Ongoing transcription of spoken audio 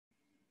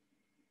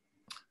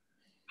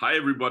Hi,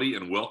 everybody,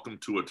 and welcome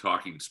to a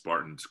Talking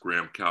Spartans.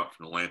 Graham Couch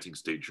from the Lansing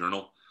State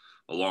Journal,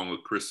 along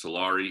with Chris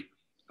Solari.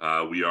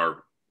 We are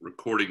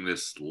recording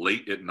this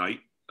late at night,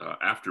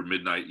 after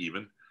midnight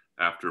even,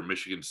 after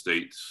Michigan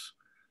State's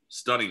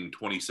stunning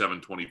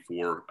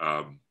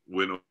 27-24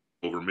 win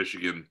over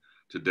Michigan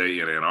today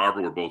in Ann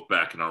Arbor. We're both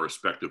back in our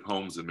respective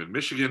homes in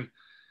mid-Michigan,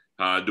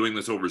 doing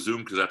this over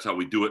Zoom because that's how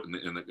we do it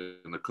in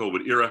the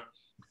COVID era.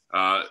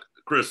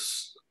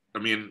 Chris, I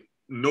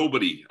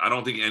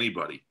don't think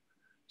anybody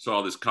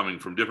saw this coming.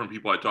 From different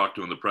people I talked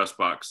to in the press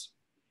box.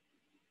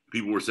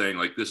 People were saying,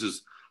 like, this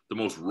is the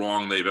most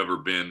wrong they've ever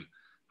been.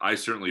 I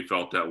certainly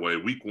felt that way.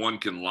 Week one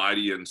can lie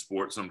to you in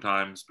sports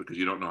sometimes because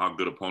you don't know how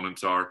good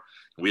opponents are.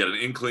 We had an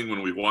inkling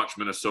when we watched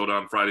Minnesota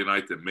on Friday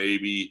night that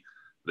maybe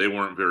they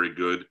weren't very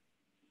good.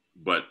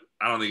 But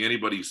I don't think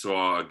anybody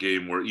saw a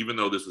game where, even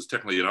though this was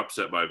technically an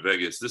upset by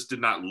Vegas, this did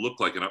not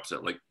look like an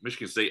upset. Like,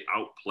 Michigan State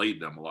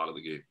outplayed them a lot of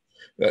the game.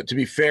 To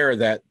be fair,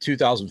 that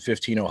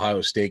 2015 Ohio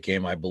State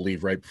game, I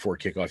believe right before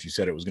kickoff, you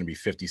said it was going to be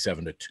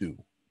 57-2.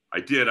 I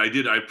did.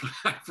 I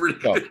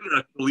predicted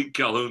Malik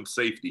Calhoun's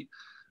safety.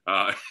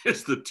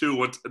 It's the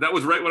 2. That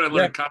was right when I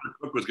learned Connor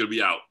Cook was going to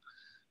be out.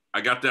 I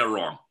got that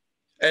wrong.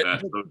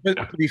 But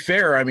to be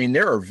fair, I mean,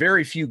 there are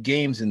very few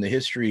games in the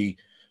history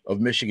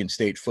of Michigan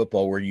State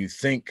football where you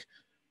think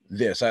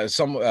this.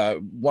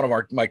 One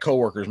of my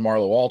coworkers,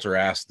 Marlo Walter,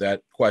 asked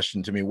that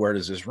question to me: where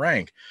does this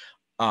rank?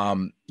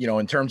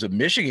 In terms of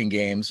Michigan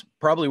games,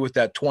 probably with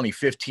that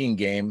 2015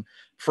 game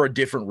for a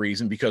different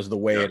reason because of the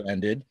way it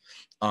ended.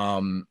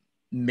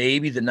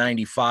 Maybe the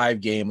 95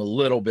 game a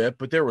little bit,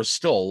 but there was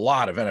still a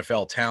lot of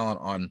NFL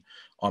talent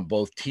on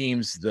both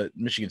teams. That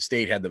Michigan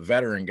State had the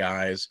veteran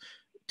guys,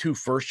 2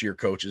 first-year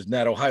coaches. And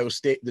that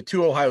the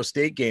 2 Ohio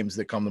State games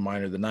that come to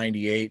mind are the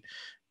 98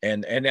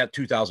 and that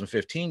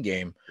 2015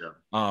 game.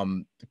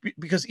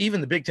 Because even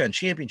the Big Ten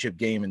championship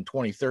game in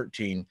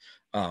 2013,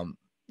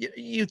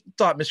 you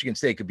thought Michigan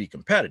State could be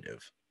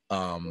competitive.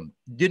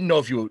 Didn't know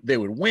if they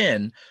would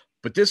win,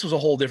 but this was a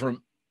whole different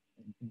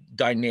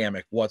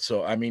dynamic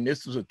whatsoever. I mean,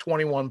 this was a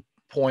 21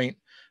 point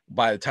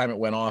by the time it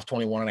went off,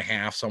 21 and a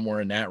half,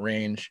 somewhere in that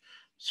range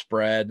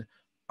spread.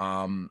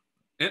 And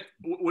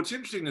what's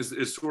interesting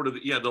is sort of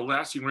the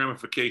lasting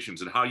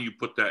ramifications and how you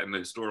put that in the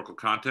historical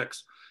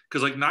context.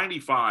 Because like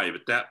 95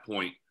 at that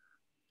point,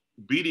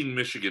 beating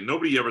Michigan,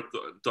 nobody ever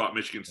thought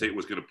Michigan State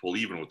was going to pull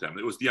even with them.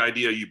 It was the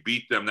idea you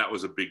beat them, that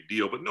was a big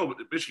deal. But no,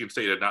 Michigan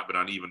State had not been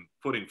on even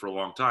footing for a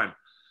long time.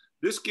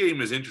 This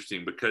game is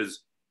interesting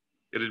because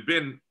it had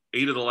been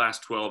 8 of the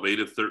last 12, 8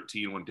 of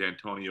 13 when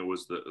D'Antonio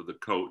was the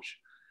coach.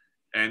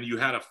 And you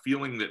had a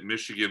feeling that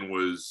Michigan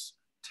was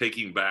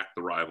taking back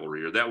the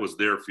rivalry, or that was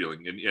their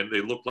feeling. And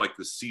they looked like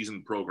the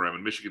seasoned program,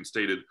 and Michigan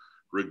State had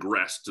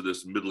regressed to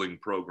this middling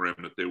program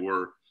that they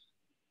were.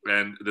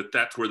 And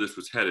that's where this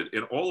was headed.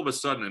 And all of a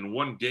sudden, in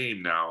one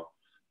game now,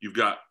 you've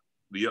got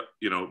the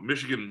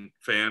Michigan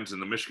fans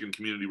and the Michigan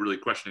community really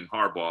questioning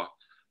Harbaugh.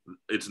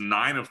 It's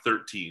 9 of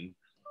 13.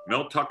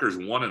 Mel Tucker's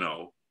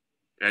 1-0,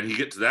 and he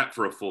gets that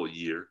for a full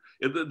year.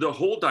 The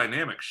whole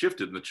dynamic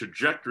shifted in the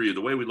trajectory of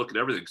the way we look at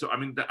everything. So, I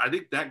mean, I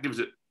think that gives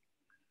it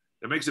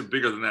makes it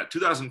bigger than that.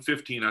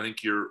 2015, I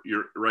think you're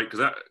right, because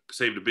that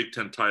saved a Big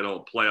Ten title,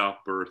 a playoff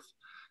berth.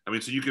 I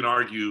mean, so you can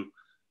argue.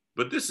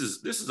 But this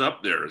is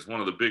up there as one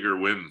of the bigger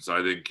wins,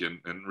 I think,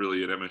 and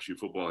really in MSU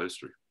football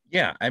history.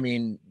 Yeah, I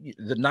mean,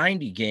 the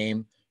 90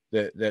 game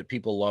that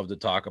people love to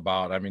talk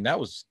about,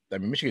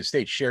 Michigan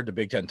State shared the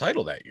Big Ten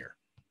title that year.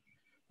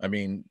 I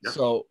mean,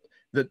 so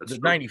the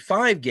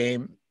 95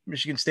 game,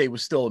 Michigan State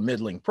was still a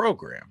middling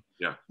program.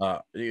 Yeah.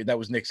 That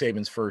was Nick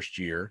Saban's first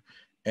year.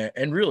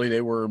 And really,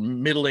 they were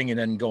middling and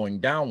then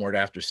going downward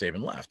after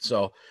Saban left.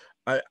 So,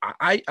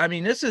 I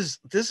mean, this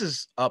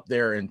is up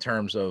there in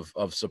terms of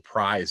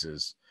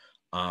surprises.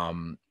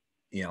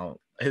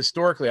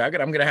 Historically, I'm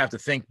going to have to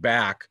think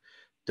back.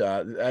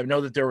 I know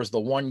that there was the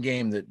one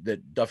game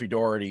that Duffy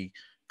Doherty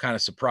kind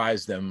of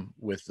surprised them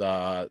with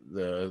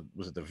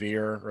was it the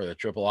veer or the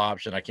triple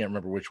option? I can't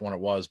remember which one it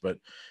was, but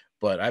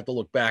I have to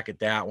look back at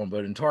that one.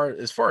 But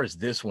as far as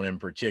this one in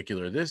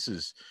particular, this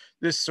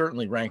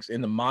certainly ranks in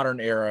the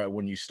modern era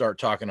when you start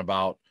talking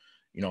about,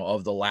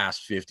 of the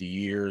last 50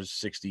 years,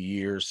 60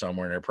 years,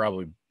 somewhere in there,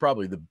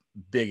 probably the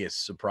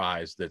biggest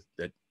surprise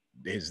that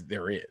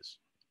there is.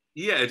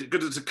 Yeah,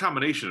 because it's a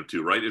combination of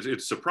two, right?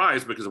 It's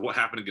surprise because of what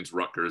happened against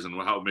Rutgers and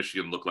how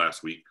Michigan looked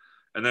last week,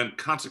 and then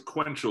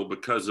consequential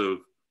because of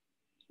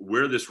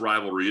where this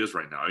rivalry is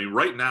right now. I mean,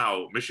 right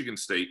now, Michigan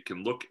State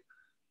can look,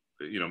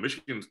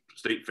 Michigan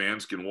State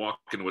fans can walk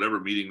in whatever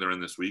meeting they're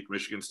in this week.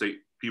 Michigan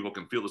State people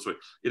can feel this way.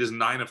 It is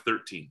 9 of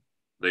 13.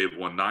 They have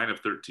won 9 of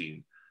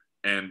 13,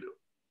 and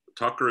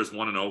Tucker is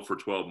 1-0 for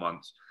 12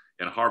 months,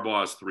 and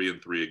Harbaugh is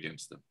 3-3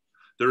 against them.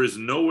 There is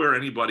nowhere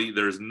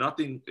there's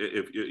nothing,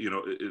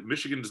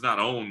 Michigan does not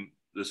own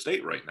the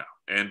state right now.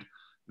 And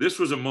this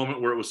was a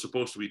moment where it was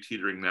supposed to be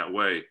teetering that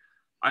way.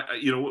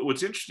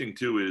 What's interesting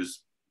too is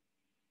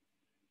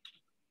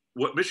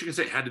what Michigan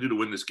State had to do to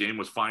win this game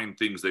was find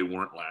things they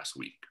weren't last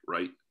week,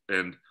 right?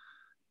 And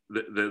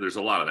there's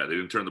a lot of that. They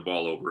didn't turn the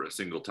ball over a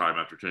single time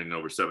after turning it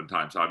over 7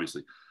 times,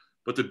 obviously.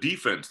 but the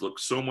defense looked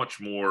so much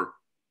more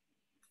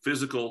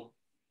physical,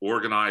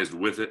 organized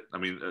with it. I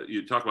mean,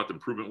 you talk about the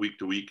improvement week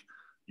to week.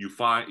 You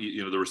find,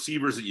 the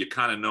receivers that you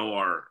kind of know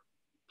are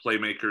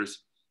playmakers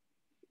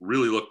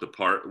really looked the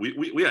part.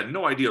 We had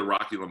no idea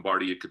Rocky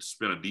Lombardi could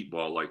spin a deep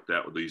ball like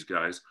that with these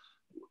guys.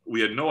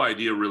 We had no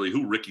idea really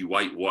who Ricky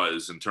White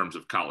was in terms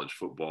of college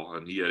football.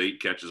 And he had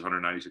 8 catches,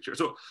 196 yards.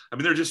 So, I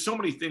mean, there's just so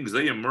many things.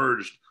 They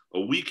emerged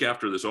a week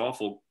after this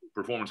awful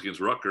performance against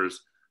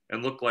Rutgers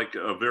and looked like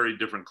a very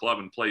different club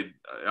and played,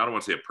 I don't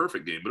want to say a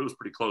perfect game, but it was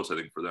pretty close, I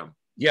think, for them.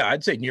 Yeah,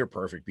 I'd say near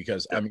perfect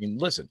because, I mean,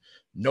 listen,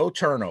 no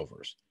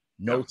turnovers,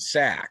 no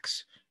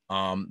sacks.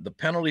 The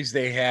penalties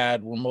they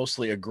had were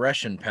mostly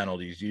aggression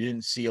penalties. You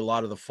didn't see a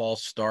lot of the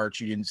false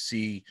starts. You didn't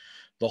see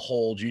the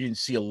holds. You didn't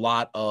see a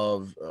lot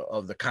of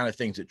the kind of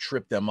things that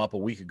tripped them up a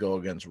week ago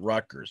against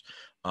Rutgers.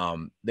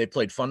 They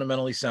played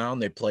fundamentally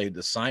sound. They played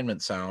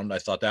assignment sound. I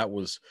thought that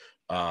was,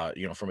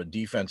 from a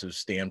defensive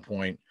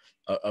standpoint,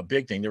 a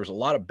big thing. There was a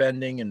lot of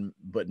bending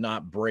but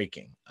not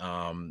breaking.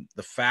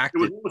 The fact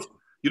that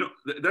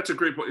that's a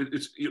great point.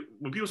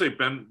 When people say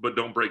bend but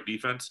don't break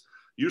defense,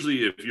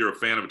 usually if you're a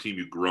fan of a team,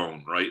 you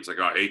groan, right? It's like,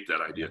 oh, I hate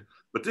that idea. Yeah.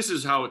 But this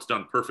is how it's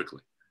done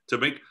perfectly. To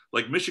make,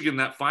 like Michigan,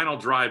 that final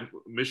drive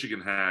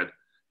Michigan had,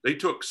 they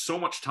took so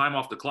much time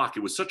off the clock.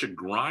 It was such a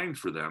grind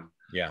for them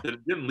that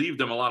it didn't leave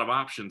them a lot of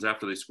options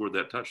after they scored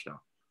that touchdown.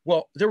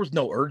 Well, there was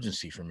no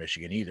urgency for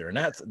Michigan either. And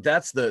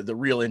that's the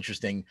real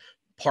interesting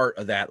part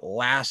of that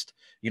last,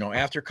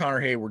 after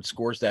Connor Hayward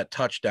scores that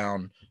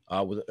touchdown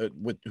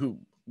with who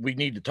we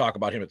need to talk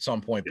about him at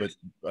some point, but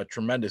a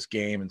tremendous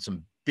game and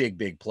some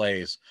big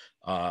plays,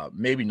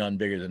 maybe none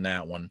bigger than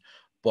that one.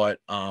 But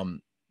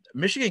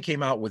Michigan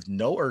came out with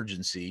no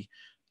urgency,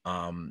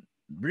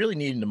 really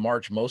needing to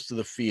march most of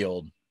the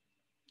field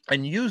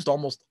and used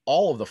almost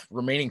all of the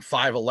remaining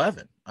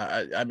 5-11.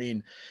 I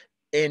mean,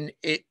 and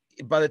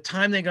by the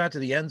time they got to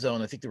the end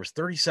zone, I think there was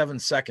 37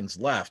 seconds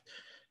left.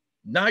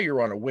 Now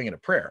you're on a wing and a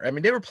prayer. I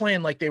mean, they were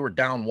playing like they were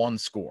down 1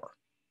 score.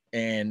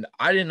 And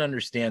I didn't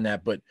understand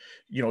that, but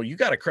you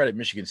got to credit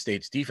Michigan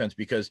State's defense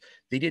because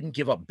they didn't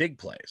give up big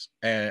plays.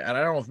 And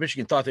I don't know if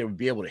Michigan thought they would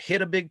be able to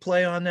hit a big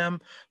play on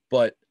them,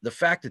 but the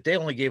fact that they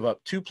only gave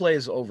up 2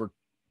 plays over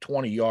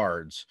 20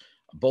 yards,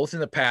 both in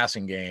the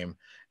passing game,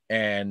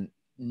 and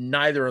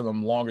neither of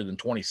them longer than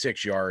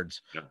 26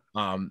 yards.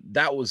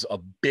 That was a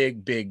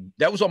big,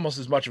 that was almost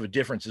as much of a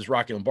difference as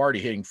Rocky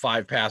Lombardi hitting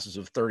 5 passes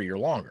of 30 or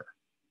longer.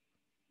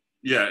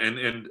 Yeah,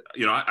 and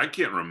I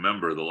can't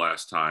remember the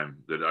last time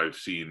that I've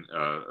seen,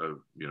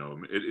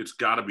 it's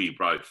got to be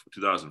probably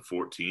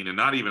 2014, and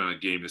not even in a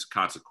game this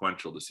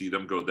consequential to see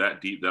them go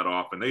that deep, that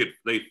often.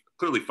 They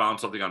clearly found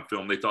something on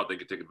film they thought they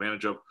could take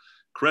advantage of.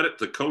 Credit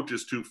the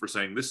coaches, too, for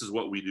saying this is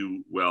what we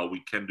do well,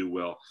 we can do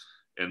well,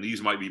 and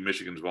these might be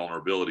Michigan's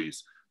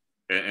vulnerabilities.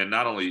 And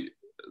not only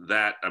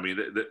that, I mean,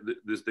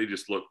 they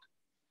just looked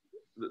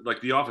like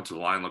the offensive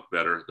line looked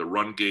better. The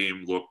run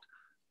game looked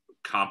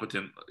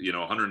competent,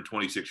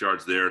 126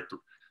 yards there.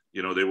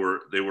 They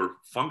were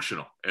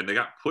functional and they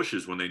got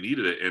pushes when they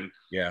needed it. And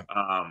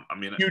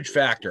huge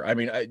factor. I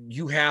mean,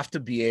 you have to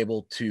be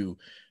able to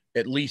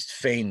at least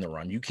feign the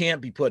run. You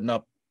can't be putting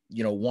up,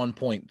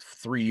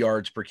 1.3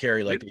 yards per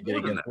carry like they did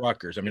against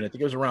Rutgers. I mean, I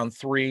think it was around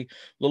 3, a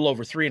little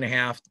over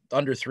 3.5,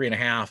 under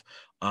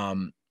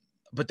 3.5.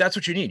 But that's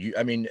what you need.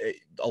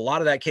 A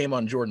lot of that came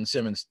on Jordan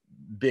Simmons'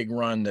 big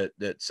run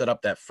that set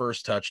up that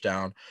first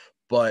touchdown,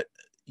 but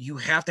you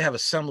have to have a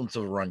semblance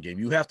of a run game.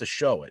 You have to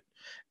show it.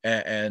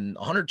 And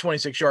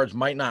 126 yards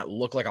might not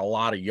look like a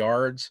lot of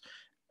yards,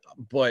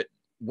 but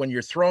when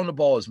you're throwing the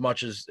ball as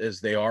much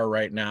as they are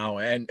right now,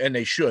 and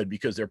they should,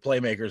 because their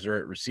playmakers are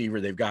at receiver,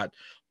 they've got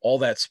all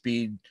that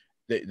speed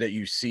that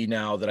you see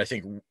now. That I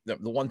think the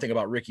one thing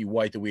about Ricky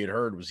White that we had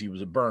heard was he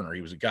was a burner. He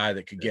was a guy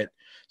that could get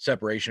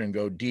separation and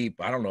go deep.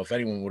 I don't know if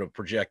anyone would have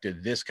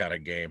projected this kind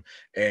of game.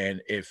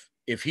 And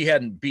if he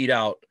hadn't beat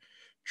out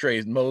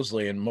Trey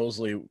Mosley, and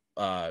Mosley,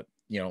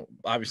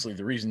 obviously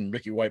the reason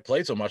Ricky White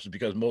played so much is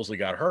because Mosley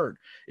got hurt.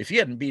 If he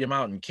hadn't beat him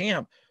out in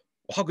camp,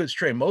 how good's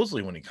Trey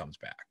Mosley when he comes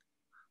back?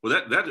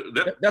 Well,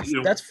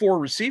 that's 4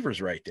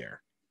 receivers right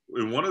there.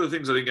 And one of the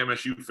things I think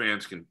MSU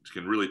fans can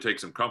really take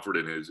some comfort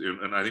in is,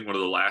 and I think one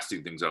of the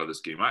lasting things out of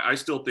this game, I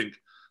still think,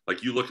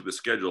 like, you look at the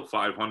schedule,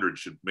 500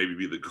 should maybe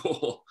be the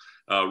goal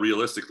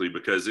realistically,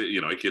 because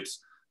it gets,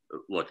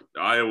 look,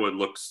 Iowa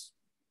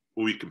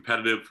will be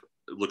competitive,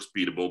 it looks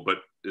beatable, but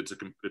it's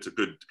a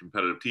good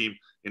competitive team.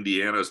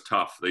 Indiana's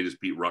tough; they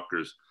just beat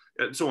Rutgers,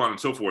 and so on and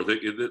so forth.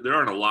 There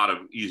aren't a lot of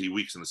easy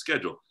weeks in the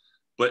schedule,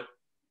 but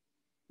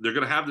they're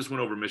going to have this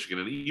win over Michigan.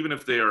 And even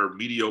if they are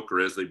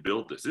mediocre as they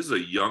build this is a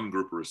young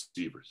group of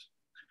receivers,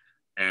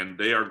 and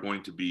they are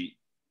going to be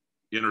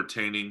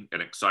entertaining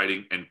and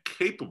exciting and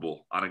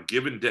capable on a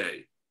given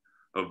day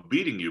of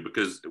beating you.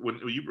 Because when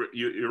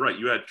you're right,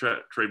 you add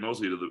Trey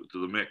Mosley to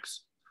the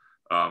mix.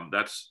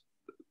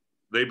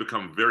 They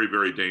become very,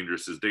 very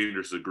dangerous as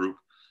a group,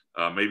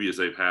 maybe as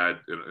they've had.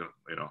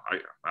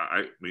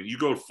 I mean, you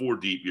go 4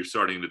 deep, you're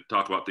starting to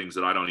talk about things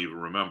that I don't even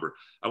remember.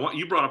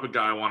 You brought up a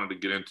guy I wanted to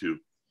get into,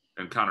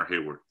 and Connor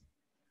Hayward,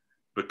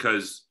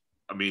 because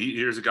I mean,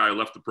 here's a guy who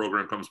left the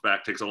program, comes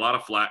back, takes a lot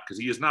of flack because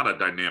he is not a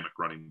dynamic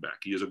running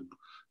back.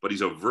 But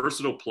he's a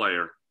versatile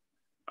player,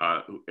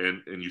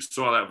 and you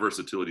saw that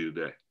versatility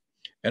today.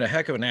 And a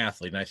heck of an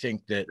athlete. And I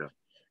think that,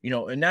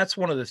 and that's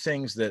one of the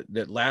things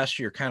that last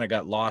year kind of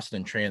got lost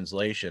in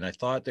translation. I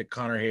thought that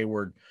Connor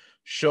Hayward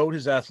showed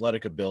his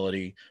athletic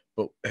ability,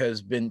 but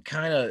has been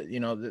kind of,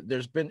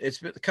 it's been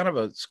kind of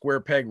a square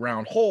peg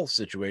round hole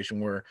situation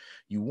where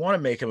you want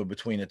to make him a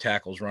between the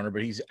tackles runner,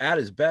 but he's at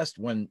his best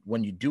when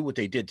you do what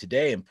they did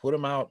today and put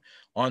him out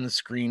on the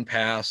screen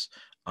pass,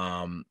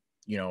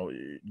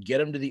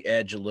 get him to the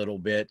edge a little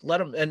bit,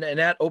 let him, and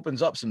that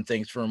opens up some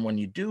things for him when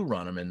you do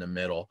run him in the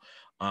middle.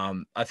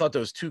 I thought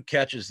those 2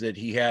 catches that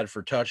he had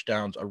for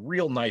touchdowns, a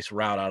real nice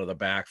route out of the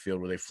backfield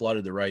where they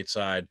flooded the right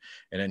side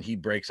and then he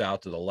breaks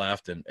out to the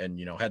left and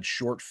had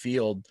short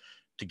field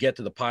to get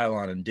to the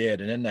pylon and did.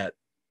 And then that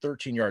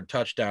 13-yard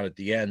touchdown at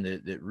the end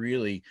that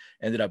really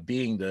ended up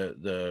being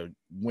the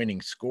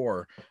winning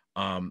score.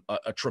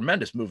 A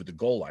tremendous move at the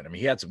goal line. I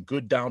mean, he had some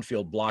good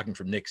downfield blocking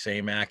from Nick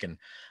Samac, and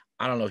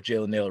I don't know if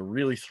Jalen Naylor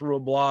really threw a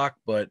block,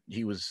 but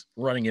he was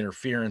running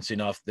interference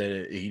enough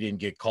that he didn't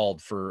get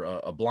called for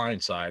a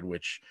blind side,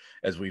 which,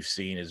 as we've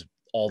seen, is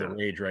all the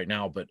rage right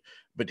now. But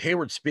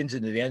Hayward spins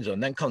into the end zone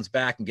and then comes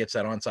back and gets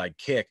that onside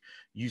kick.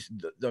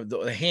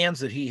 The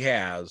hands that he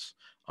has,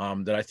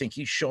 that I think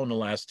he's shown the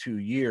last 2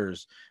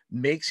 years,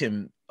 makes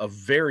him a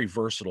very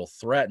versatile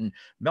threat. And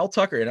Mel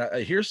Tucker,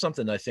 and here's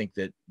something I think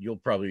that you'll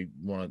probably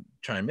want to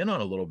chime in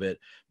on a little bit.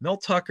 Mel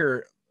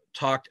Tucker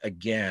talked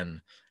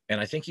again, and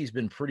I think he's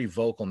been pretty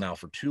vocal now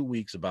for 2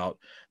 weeks about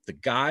the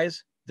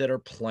guys that are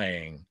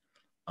playing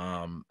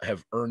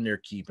have earned their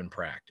keep in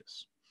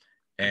practice.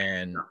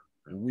 And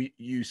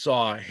you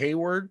saw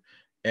Hayward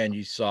and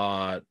you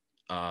saw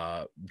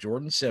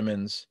Jordan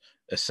Simmons,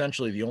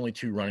 essentially the only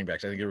 2 running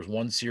backs. I think there was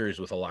 1 series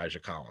with Elijah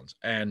Collins.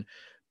 And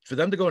for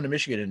them to go into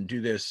Michigan and do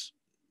this,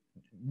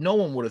 no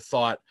one would have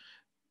thought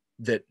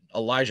that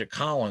Elijah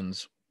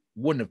Collins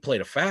wouldn't have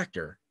played a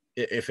factor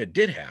if it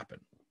did happen,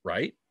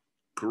 right?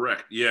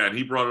 Correct. Yeah, and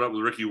he brought it up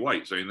with Ricky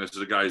White, saying this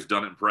is a guy who's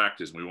done it in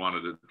practice, and we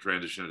wanted to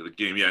transition into the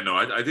game. Yeah, no,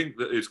 I think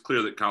that it's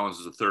clear that Collins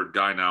is a third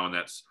guy now,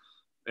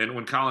 and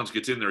when Collins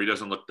gets in there, he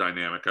doesn't look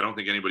dynamic. I don't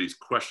think anybody's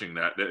questioning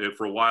that.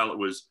 For a while,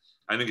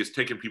 I think it's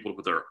taken people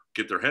to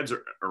get their heads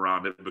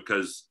around it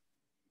because,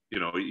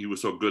 he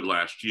was so good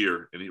last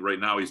year, and right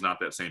now he's not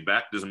that same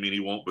back. Doesn't mean he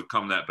won't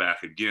become that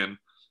back again.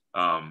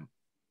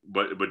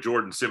 But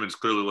Jordan Simmons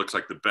clearly looks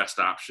like the best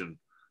option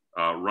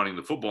running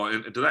the football.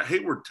 And to that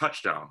Hayward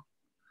touchdown,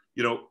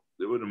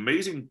 it was an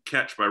amazing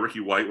catch by Ricky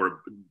White where it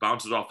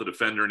bounces off the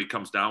defender and he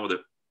comes down with it.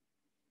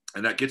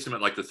 And that gets him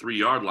at like the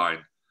 3-yard line.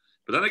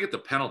 But then they get the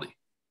penalty.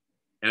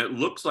 And it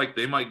looks like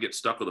they might get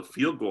stuck with a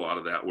field goal out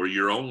of that where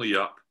you're only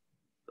up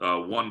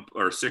 1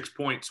 or 6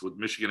 points with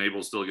Michigan able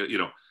to still get,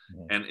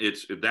 and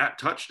it's that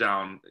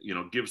touchdown,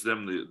 gives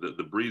them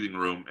the breathing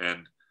room.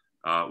 And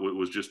it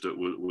was just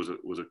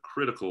was a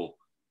critical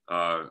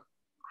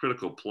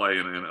play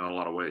in a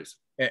lot of ways.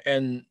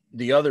 And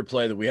the other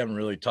play that we haven't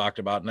really talked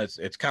about, and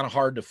it's kind of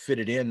hard to fit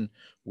it in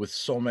with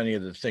so many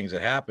of the things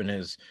that happen,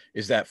 is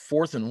that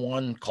 4th and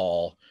 1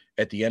 call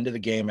at the end of the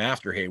game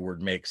after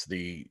Hayward makes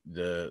the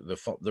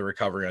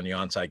recovery on the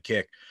onside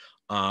kick.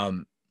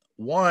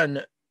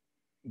 One,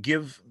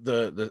 give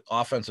the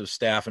offensive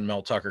staff and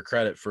Mel Tucker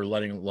credit for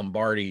letting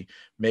Lombardi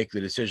make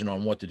the decision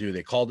on what to do.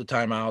 They called the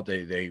timeout.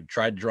 They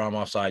tried to draw him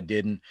offside,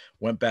 didn't,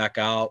 went back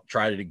out,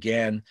 tried it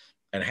again,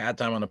 and had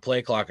time on the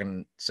play clock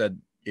and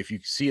said, if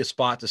you see a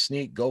spot to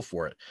sneak, go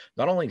for it.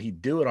 Not only did he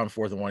do it on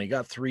 4th and 1, he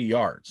got 3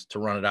 yards to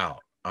run it out.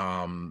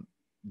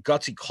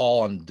 Gutsy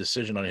call on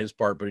decision on his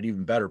part, but an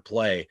even better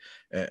play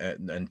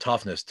and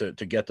toughness to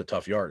get the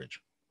tough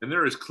yardage. And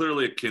there is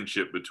clearly a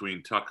kinship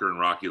between Tucker and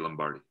Rocky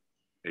Lombardi.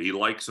 He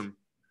likes him.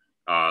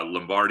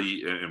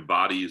 Lombardi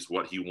embodies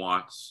what he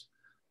wants.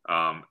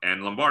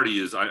 And Lombardi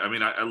is,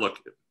 I look,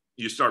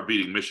 you start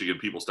beating Michigan,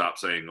 people stop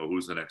saying, oh,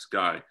 who's the next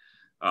guy?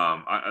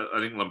 I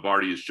think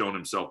Lombardi has shown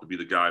himself to be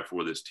the guy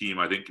for this team.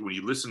 I think when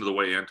you listen to the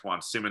way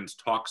Antoine Simmons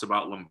talks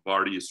about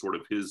Lombardi as sort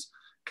of his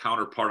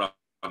counterpart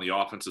on the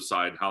offensive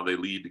side and how they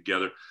lead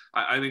together,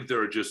 I think there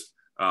are just,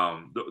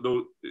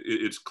 though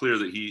it's clear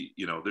that he,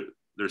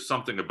 there's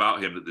something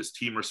about him that this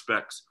team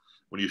respects.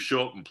 When you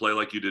show up and play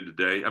like you did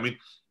today,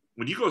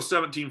 when you go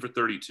 17 for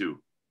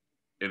 32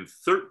 and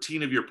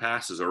 13 of your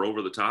passes are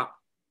over the top,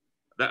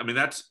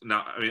 that's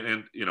now,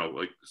 and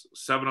like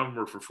 7 of them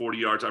were for 40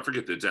 yards. I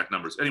forget the exact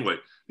numbers. Anyway,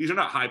 these are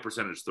not high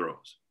percentage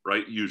throws,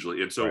 right?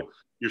 Usually. And so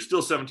You're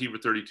still 17 for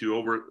 32,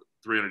 over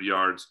 300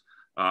 yards.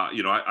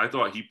 I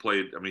thought he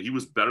played, he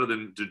was better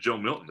than Joe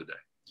Milton today.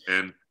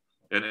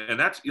 And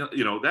that's,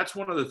 that's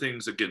one of the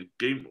things, again,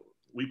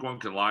 week 1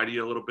 can lie to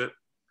you a little bit.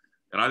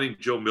 And I think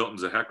Joe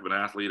Milton's a heck of an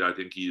athlete. I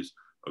think he's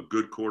a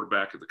good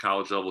quarterback at the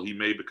college level. He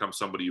may become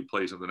somebody who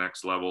plays at the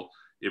next level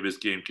if his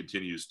game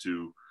continues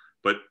to.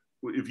 But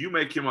if you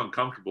make him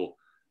uncomfortable,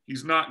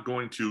 he's not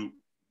going to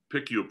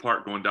pick you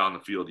apart going down the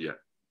field yet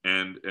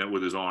and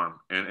with his arm.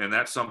 And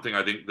that's something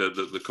I think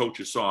the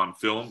coaches saw on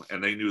film,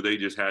 and they knew they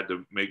just had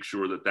to make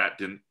sure that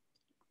didn't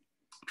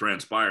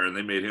transpire, and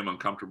they made him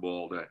uncomfortable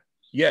all day.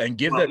 Yeah, and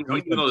give well, that. You know,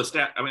 even though the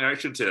stat, I mean, I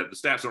shouldn't say that. The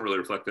stats don't really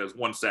reflect that. It's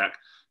 1 sack,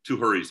 2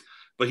 hurries,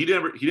 but he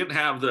didn't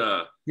have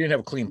a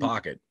clean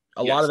pocket.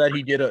 A yes, lot of that right.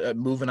 he did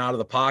moving out of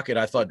the pocket.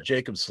 I thought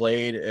Jacob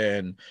Slade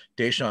and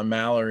Deshaun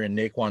Mallory and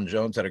Naquan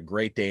Jones had a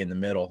great day in the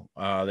middle.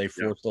 They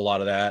forced a lot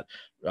of that.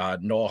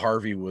 Noah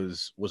Harvey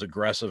was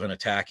aggressive and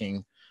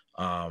attacking,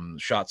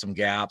 shot some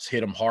gaps,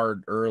 hit him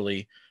hard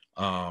early.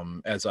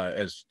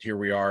 As here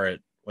we are at,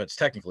 well, it's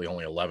technically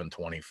only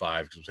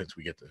 11:25 since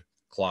we get the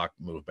clock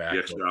moved back. The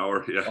extra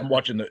hour, yeah. I'm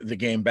watching the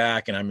game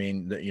back, and I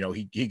mean,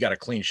 he got a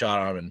clean shot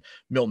on him, and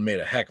Milton made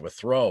a heck of a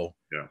throw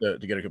to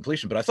get a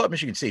completion. But I thought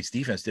Michigan State's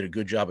defense did a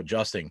good job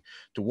adjusting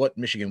to what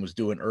Michigan was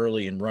doing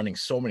early and running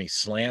so many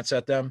slants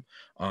at them.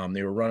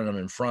 They were running them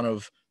in front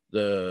of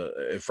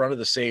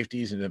the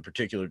safeties, and in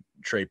particular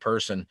Trey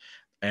Person.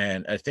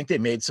 And I think they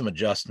made some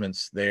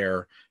adjustments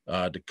there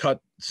to cut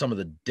some of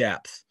the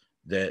depth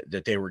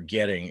that they were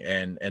getting,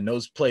 and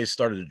those plays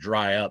started to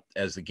dry up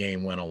as the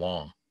game went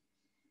along.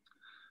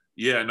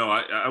 Yeah, no,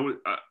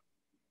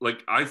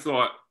 I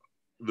thought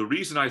the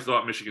reason I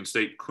thought Michigan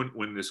State couldn't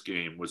win this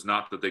game was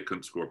not that they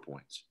couldn't score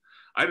points.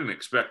 I didn't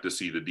expect to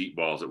see the deep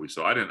balls that we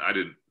saw. I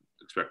didn't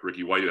expect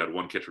Ricky White, who had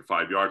 1 catch for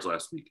 5 yards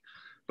last week,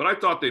 but I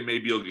thought they may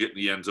be able to get in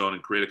the end zone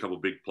and create a couple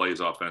big plays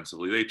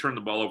offensively. They turned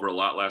the ball over a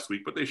lot last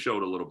week, but they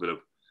showed a little bit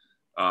of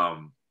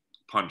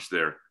punch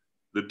there.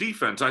 The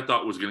defense I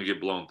thought was going to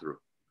get blown through,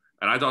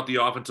 and I thought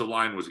the offensive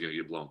line was going to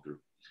get blown through.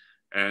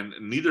 And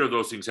neither of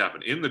those things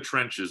happened. In the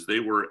trenches, they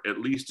were at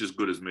least as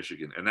good as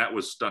Michigan, and that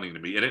was stunning to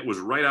me. And it was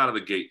right out of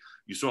the gate.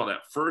 You saw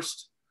that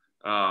first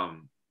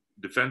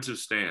defensive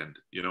stand,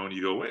 and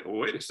you go,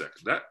 wait a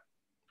second. That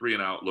 3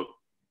 and out looked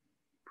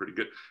pretty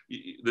good.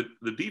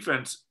 The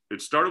defense,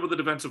 it started with the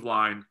defensive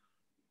line,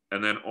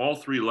 and then all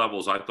 3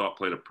 levels I thought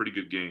played a pretty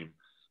good game.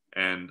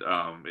 And,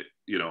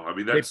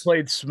 they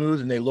played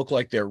smooth, and they look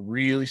like they're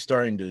really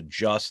starting to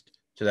adjust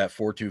to that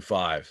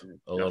 4-2-5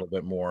 a little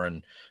bit more.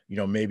 And,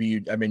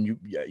 maybe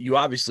you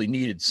obviously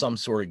needed some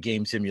sort of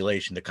game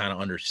simulation to kind of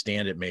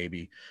understand it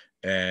maybe.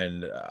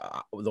 And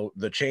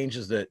the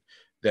changes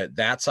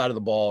that side of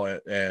the ball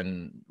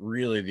and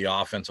really the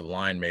offensive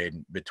line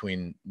made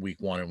between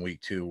week 1 and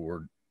week 2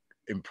 were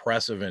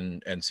impressive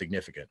and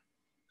significant.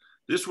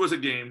 This was a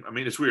game. I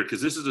mean, it's weird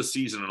because this is a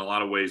season in a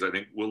lot of ways. I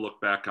think we'll look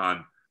back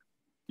on,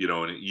 in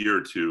a year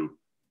or two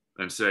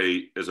and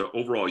say, as an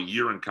overall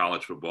year in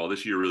college football,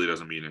 this year really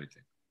doesn't mean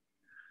anything.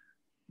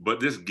 But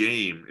this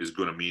game is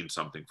going to mean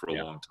something for a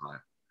long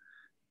time.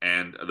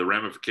 And the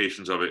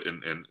ramifications of it,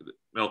 and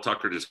Mel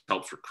Tucker just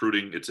helps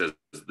recruiting. It says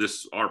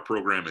our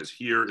program is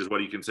here, is what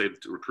he can say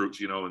to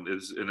recruits, and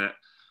is in that,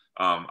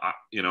 I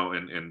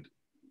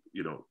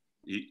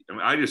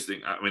just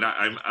think,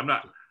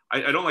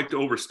 I don't like to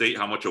overstate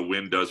how much a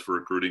win does for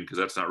recruiting, because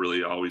that's not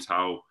really always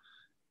how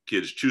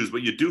kids choose.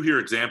 But you do hear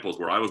examples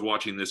where I was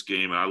watching this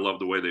game and I love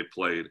the way they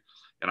played.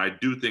 And I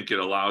do think it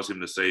allows him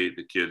to say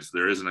to kids,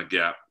 there isn't a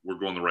gap. We're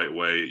going the right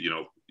way.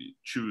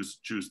 Choose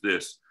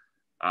this.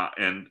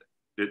 And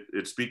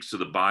it speaks to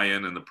the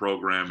buy-in in the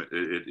program.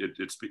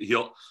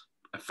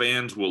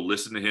 Fans will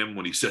listen to him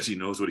when he says he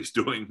knows what he's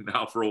doing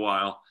now for a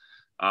while.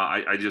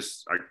 I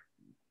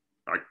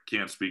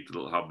can't speak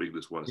to how big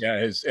this was. Yeah,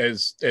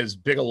 as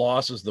big a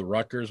loss as the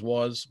Rutgers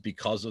was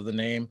because of the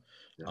name.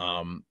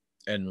 Yeah.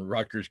 And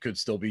Rutgers could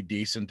still be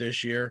decent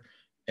this year,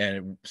 and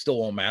it still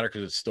won't matter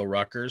because it's still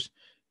Rutgers.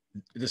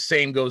 The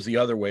same goes the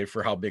other way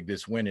for how big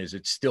this win is.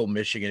 It's still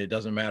Michigan. It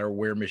doesn't matter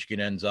where Michigan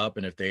ends up,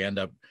 and if they end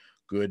up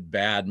good,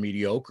 bad,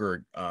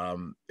 mediocre,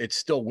 it's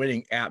still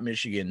winning at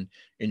Michigan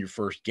in your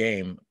first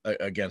game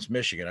against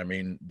Michigan. I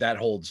mean, that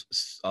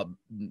holds a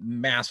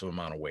massive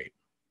amount of weight.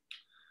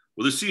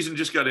 Well, this season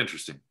just got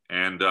interesting,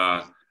 and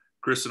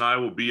Chris and I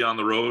will be on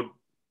the road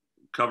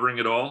covering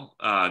it all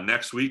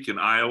next week in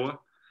Iowa,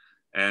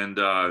 and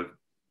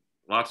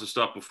lots of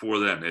stuff before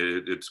then.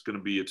 It's going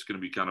to be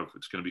kind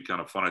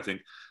of fun, I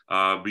think.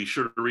 Be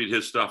sure to read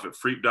his stuff at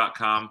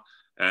freep.com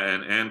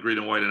and Green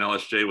and White and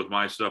LSJ with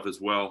my stuff as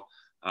well.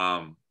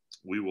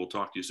 We will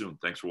talk to you soon.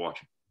 Thanks for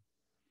watching.